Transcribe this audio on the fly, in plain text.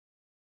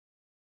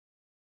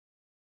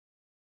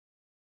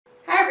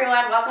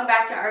everyone, welcome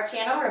back to our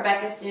channel,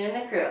 Rebecca's Doing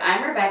the Crew.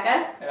 I'm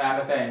Rebecca. And I'm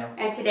Nathaniel.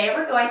 And today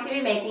we're going to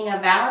be making a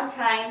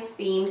Valentine's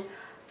themed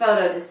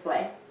photo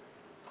display.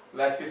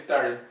 Let's get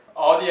started.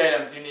 All the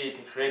items you need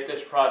to create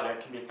this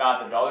project can be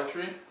found at the Dollar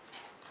Tree.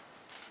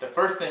 The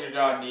first thing you're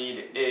going to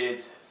need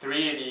is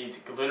 3 of these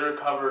glitter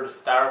covered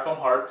styrofoam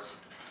hearts.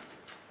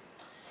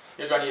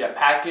 You're going to need a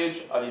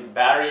package of these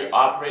battery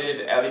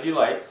operated LED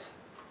lights.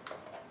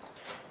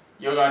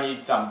 You're going to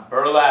need some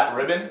burlap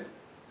ribbon,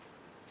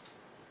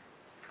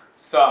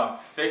 some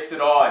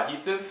fix-it-all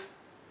adhesive,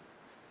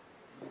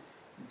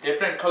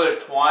 different colored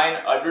twine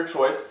of your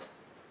choice,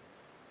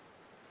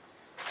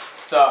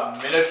 some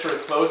miniature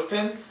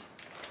clothespins,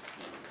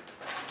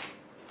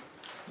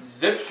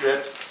 zip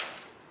strips,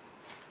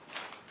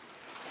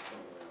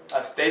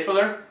 a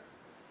stapler,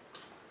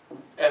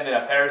 and then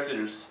a pair of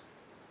scissors.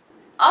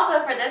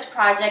 Also for this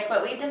project,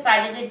 what we've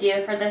decided to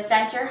do for the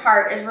center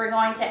heart is we're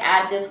going to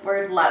add this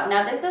word love.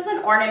 Now this is an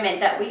ornament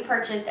that we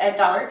purchased at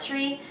Dollar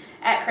Tree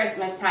at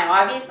Christmas time.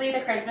 Obviously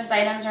the Christmas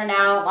items are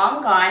now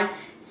long gone,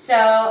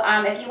 so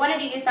if you wanted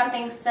to use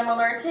something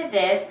similar to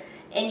this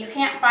and you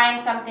can't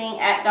find something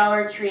at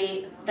Dollar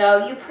Tree,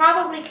 though you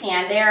probably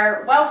can.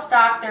 They're well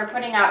stocked. They're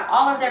putting out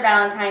all of their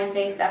Valentine's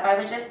Day stuff. I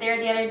was just there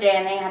the other day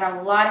and they had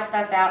a lot of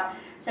stuff out,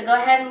 so go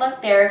ahead and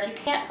look there. If you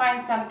can't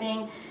find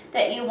something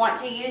that you want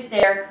to use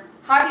there,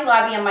 Hobby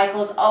Lobby and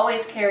Michael's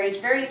always carries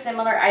very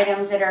similar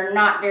items that are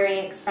not very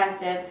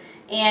expensive.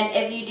 And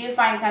if you do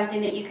find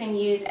something that you can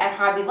use at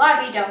Hobby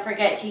Lobby, don't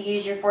forget to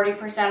use your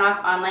 40%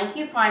 off online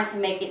coupon to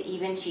make it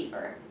even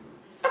cheaper.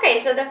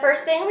 Okay, so the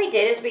first thing we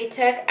did is we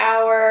took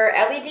our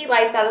LED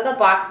lights out of the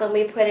box and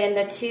we put in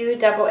the 2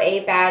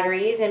 AA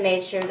batteries and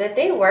made sure that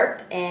they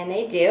worked, and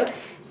they do.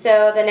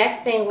 So the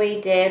next thing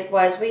we did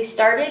was we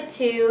started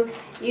to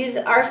use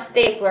our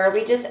stapler.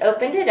 We just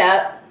opened it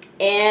up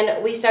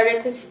and we started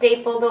to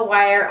staple the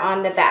wire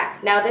on the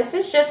back. Now this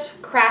is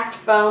just craft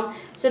foam,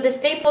 so the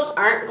staples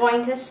aren't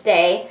going to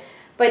stay,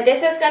 but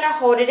this is going to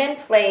hold it in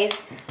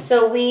place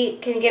so we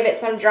can give it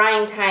some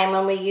drying time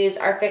when we use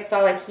our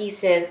fix-all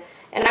adhesive.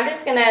 And I'm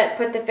just going to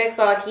put the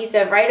fix-all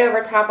adhesive right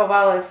over top of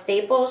all of the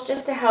staples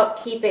just to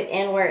help keep it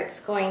in where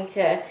it's going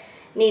to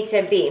need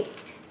to be.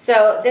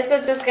 So this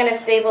is just going to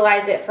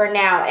stabilize it for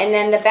now. And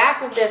then the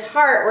back of this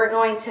heart, we're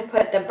going to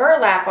put the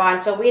burlap on.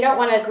 So we don't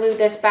want to glue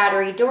this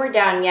battery door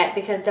down yet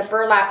because the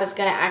burlap is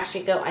going to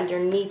actually go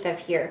underneath of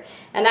here.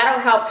 And that'll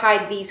help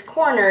hide these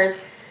corners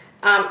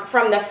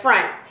from the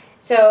front.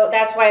 So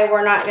that's why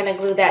we're not going to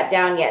glue that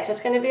down yet. So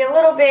it's going to be a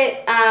little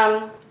bit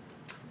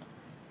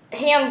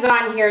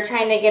hands-on here,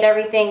 trying to get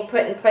everything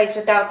put in place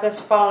without this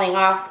falling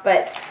off,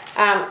 but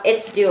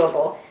it's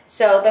doable.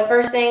 So the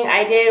first thing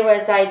I did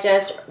was I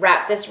just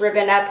wrapped this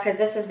ribbon up because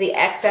this is the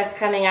excess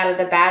coming out of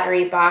the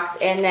battery box,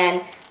 and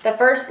then the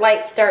first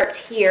light starts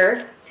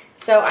here.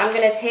 So I'm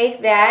going to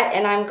take that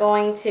and I'm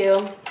going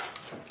to,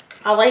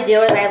 all I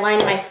do is I line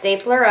my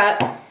stapler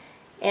up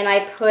and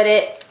I put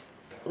it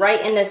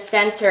right in the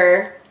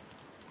center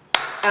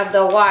of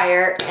the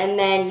wire, and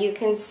then you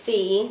can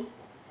see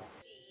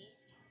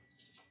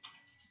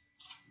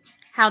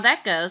how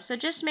that goes. So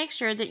just make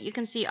sure that you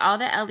can see all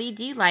the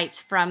LED lights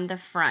from the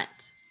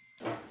front.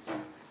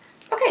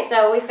 Okay,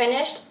 so we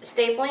finished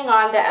stapling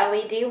on the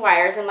LED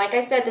wires, and like I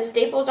said, the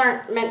staples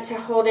aren't meant to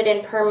hold it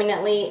in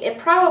permanently. It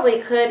probably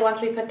could once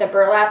we put the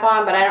burlap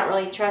on, but I don't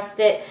really trust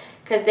it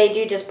because they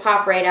do just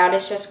pop right out.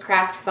 It's just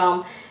craft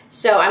foam.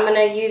 So I'm going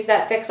to use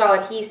that fix-all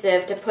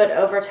adhesive to put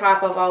over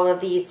top of all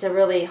of these to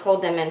really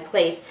hold them in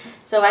place.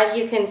 So as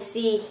you can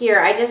see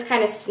here, I just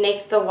kind of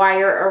snaked the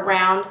wire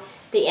around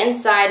the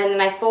inside, and then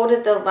I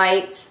folded the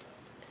lights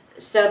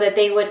so that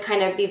they would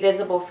kind of be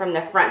visible from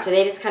the front. So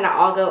they just kind of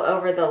all go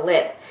over the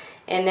lip.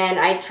 And then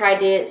I tried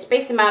to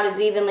space them out as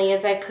evenly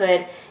as I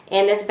could.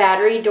 And this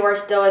battery door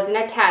still isn't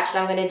attached.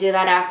 I'm going to do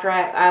that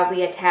after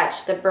we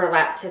attach the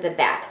burlap to the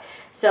back.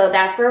 So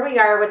that's where we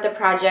are with the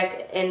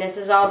project. And this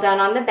is all done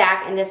on the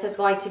back. And this is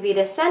going to be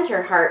the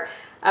center heart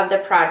of the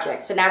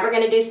project. So now we're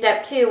going to do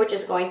step 2, which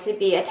is going to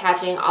be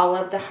attaching all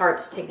of the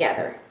hearts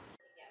together.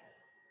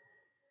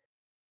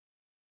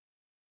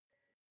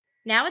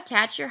 Now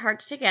attach your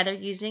hearts together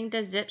using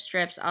the zip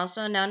strips,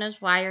 also known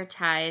as wire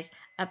ties,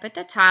 up at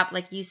the top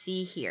like you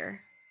see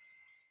here.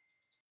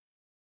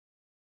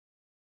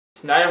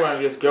 So now you want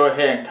to just go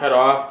ahead and cut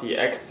off the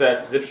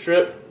excess zip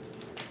strip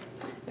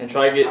and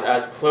try to get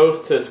as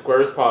close to the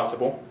square as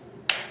possible.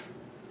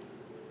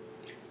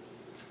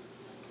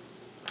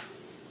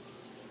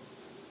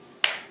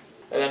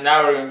 And then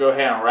now we're going to go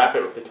ahead and wrap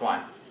it with the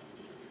twine.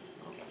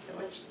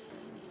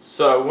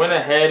 So I went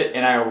ahead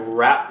and I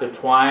wrapped the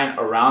twine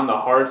around the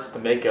hearts to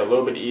make it a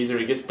little bit easier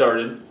to get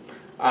started.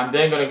 I'm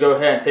then going to go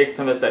ahead and take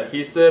some of this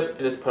adhesive and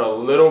just put a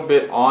little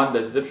bit on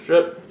the zip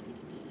strip.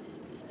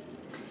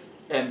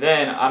 And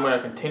then I'm going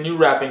to continue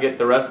wrapping it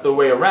the rest of the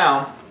way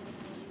around.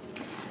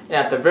 And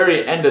at the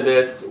very end of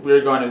this,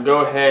 we're going to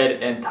go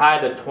ahead and tie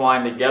the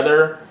twine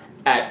together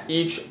at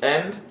each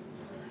end.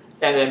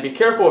 And then be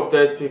careful with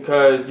this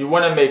because you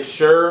want to make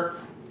sure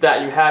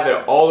that you have it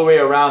all the way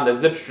around the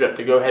zip strip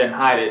to go ahead and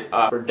hide it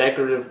for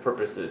decorative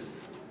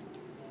purposes.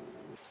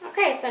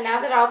 Okay, so now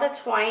that all the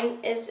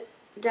twine is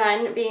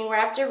done being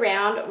wrapped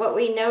around, what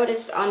we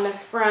noticed on the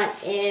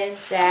front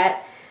is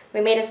that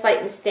we made a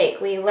slight mistake.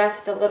 We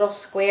left the little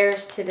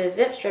squares to the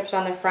zip strips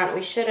on the front.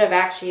 We should have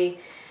actually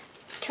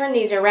turned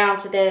these around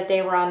so that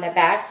they were on the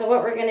back. So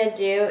what we're gonna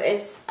do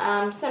is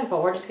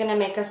simple. We're just gonna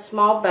make a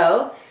small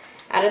bow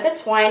out of the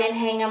twine and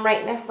hang them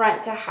right in the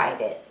front to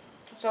hide it.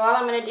 So all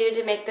I'm gonna do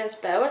to make this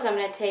bow is I'm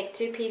gonna take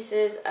 2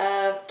 pieces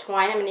of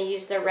twine. I'm gonna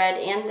use the red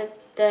and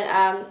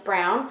the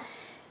brown.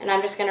 And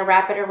I'm just going to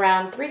wrap it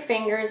around 3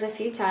 fingers a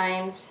few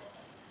times.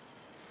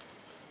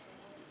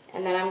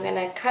 And then I'm going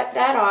to cut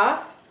that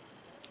off.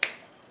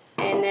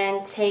 And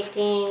then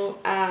taking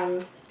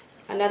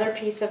another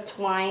piece of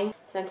twine.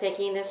 So I'm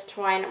taking this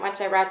twine, once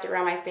I wrapped it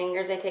around my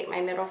fingers, I take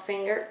my middle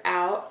finger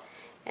out.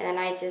 And then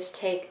I just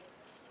take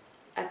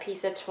a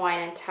piece of twine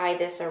and tie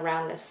this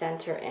around the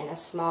center in a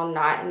small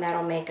knot. And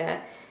that'll make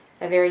a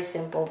very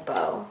simple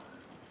bow.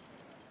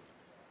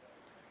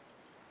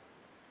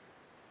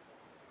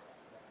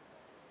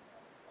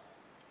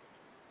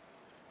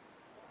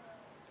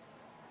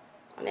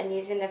 And then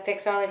using the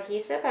Fix-All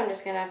adhesive, I'm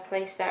just going to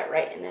place that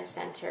right in the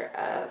center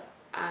of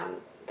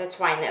the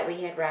twine that we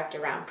had wrapped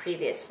around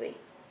previously.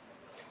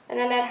 And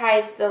then that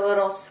hides the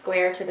little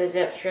square to the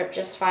zip strip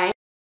just fine.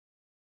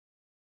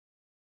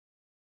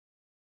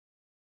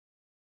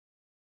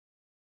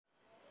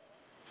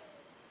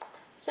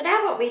 So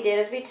now what we did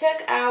is we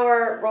took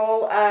our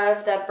roll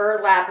of the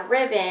burlap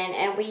ribbon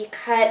and we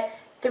cut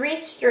 3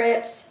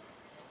 strips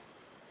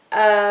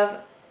of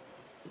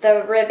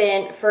the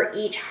ribbon for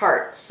each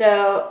heart.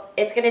 So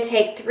it's going to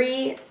take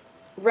 3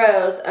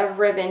 rows of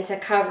ribbon to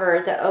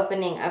cover the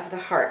opening of the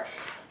heart.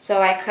 So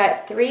I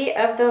cut 3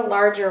 of the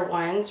larger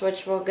ones,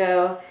 which will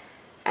go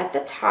at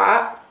the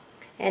top,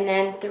 and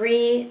then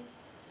 3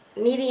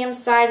 medium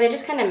size. I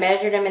just kind of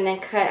measured them and then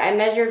cut. I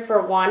measured for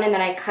 1 and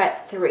then I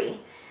cut 3.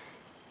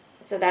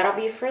 So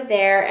that'll be for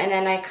there, and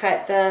then I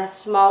cut the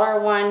smaller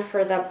one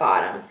for the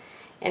bottom.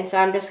 And so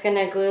I'm just going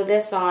to glue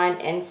this on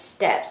in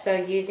steps. So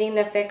using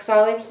the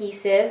Fix-All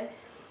adhesive,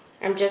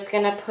 I'm just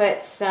going to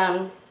put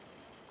some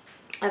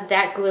of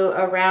that glue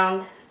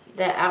around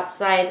the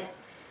outside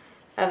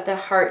of the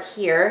heart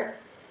here.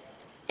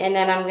 And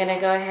then I'm going to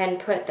go ahead and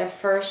put the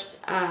first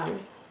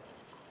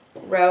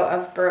row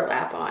of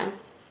burlap on.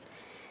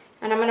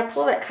 And I'm going to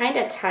pull it kind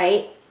of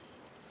tight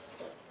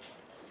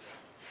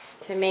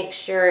to make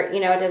sure, you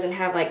know, it doesn't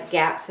have like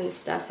gaps and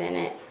stuff in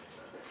it.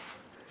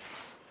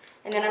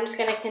 And then I'm just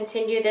going to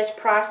continue this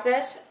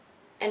process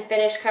and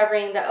finish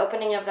covering the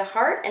opening of the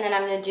heart, and then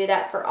I'm going to do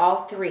that for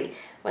all 3.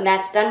 When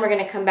that's done, we're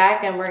going to come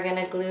back and we're going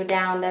to glue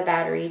down the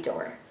battery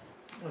door.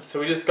 So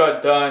we just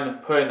got done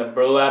putting the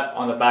burlap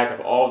on the back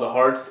of all the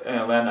hearts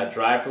and let that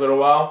dry for a little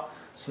while.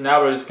 So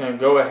now we're just going to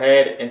go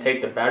ahead and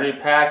take the battery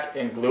pack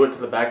and glue it to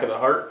the back of the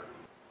heart.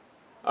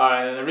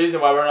 Alright, and the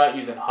reason why we're not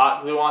using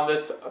hot glue on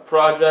this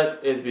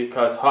project is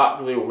because hot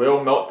glue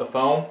will melt the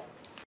foam.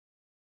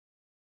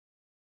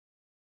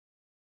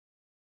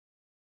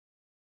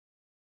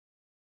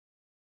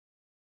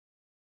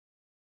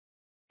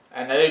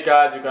 And now you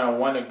guys are going to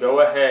want to go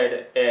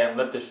ahead and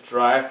let this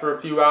dry for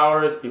a few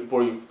hours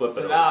before you flip it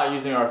over. So now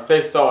using our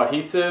Fix-All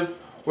adhesive,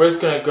 we're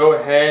just going to go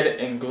ahead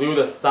and glue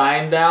the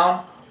sign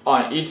down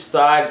on each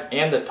side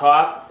and the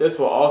top. This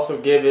will also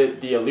give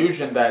it the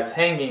illusion that it's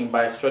hanging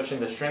by stretching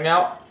the string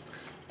out.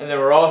 And then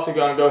we're also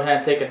going to go ahead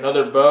and take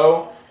another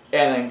bow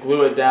and then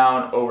glue it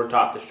down over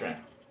top the string.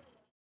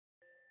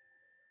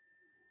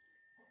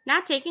 Now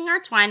taking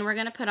our twine, we're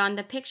going to put on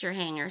the picture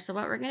hanger. So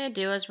what we're going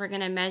to do is we're going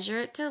to measure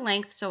it to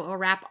length so it will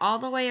wrap all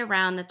the way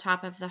around the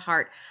top of the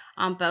heart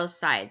on both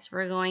sides.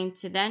 We're going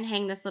to then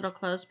hang this little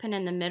clothespin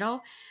in the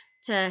middle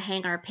to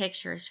hang our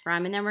pictures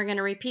from, and then we're going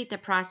to repeat the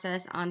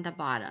process on the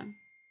bottom.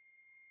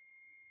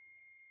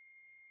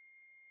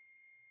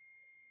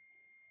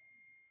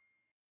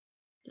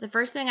 The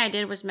first thing I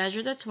did was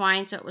measure the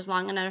twine so it was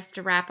long enough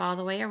to wrap all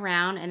the way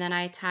around, and then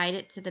I tied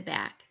it to the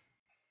back.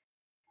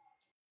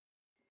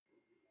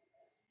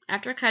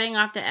 After cutting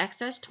off the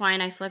excess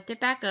twine, I flipped it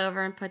back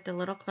over and put the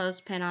little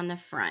clothespin on the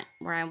front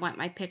where I want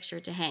my picture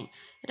to hang.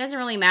 It doesn't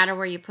really matter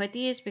where you put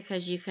these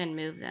because you can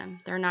move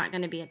them. They're not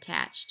going to be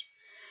attached.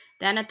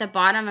 Then at the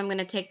bottom, I'm going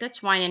to take the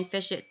twine and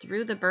fish it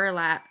through the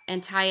burlap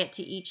and tie it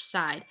to each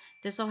side.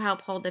 This will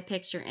help hold the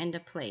picture into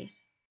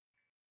place.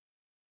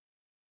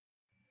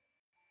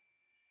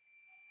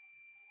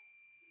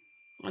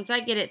 Once I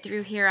get it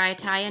through here, I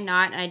tie a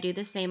knot, and I do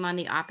the same on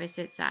the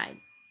opposite side.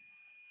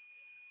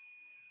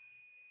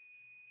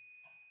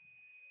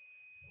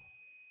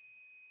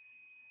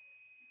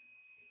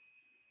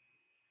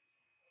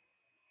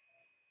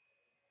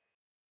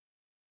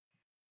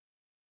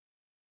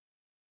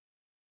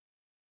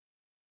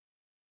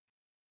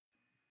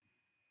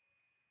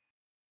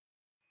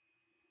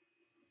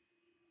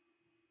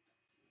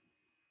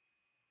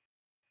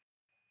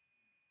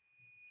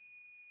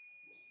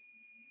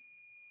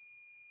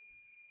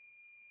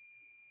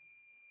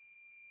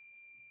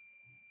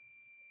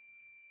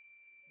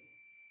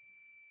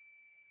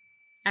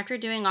 After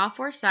doing all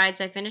 4 sides,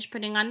 I finish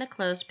putting on the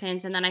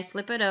clothespins, and then I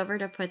flip it over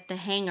to put the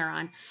hanger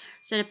on.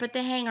 So to put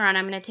the hanger on,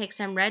 I'm going to take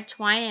some red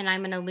twine and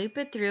I'm going to loop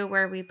it through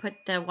where we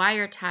put the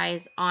wire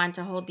ties on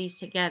to hold these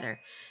together.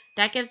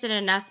 That gives it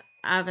enough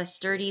of a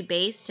sturdy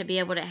base to be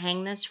able to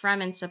hang this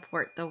from and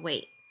support the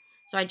weight.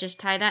 So I just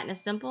tie that in a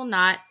simple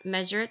knot,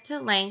 measure it to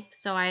length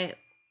so I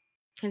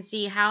can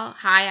see how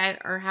high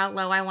or how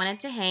low I want it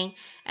to hang,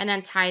 and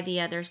then tie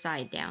the other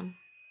side down.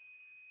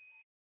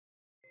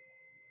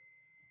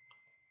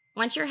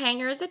 Once your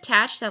hanger is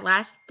attached, the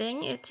last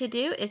thing to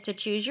do is to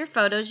choose your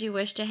photos you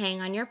wish to hang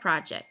on your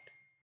project.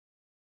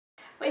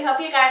 We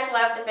hope you guys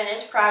love the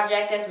finished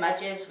project as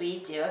much as we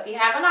do. If you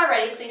haven't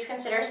already, please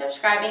consider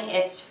subscribing.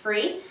 It's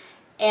free.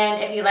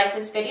 And if you like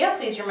this video,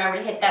 please remember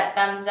to hit that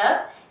thumbs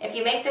up. If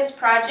you make this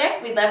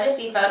project, we'd love to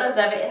see photos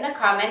of it in the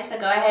comments, so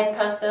go ahead and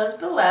post those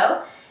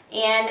below.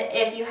 And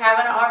if you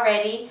haven't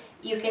already,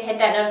 you can hit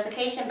that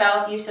notification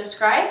bell if you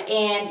subscribed,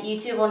 and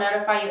YouTube will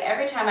notify you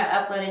every time I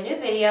upload a new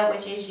video,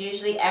 which is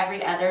usually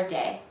every other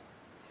day.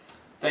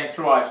 Thanks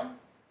for watching.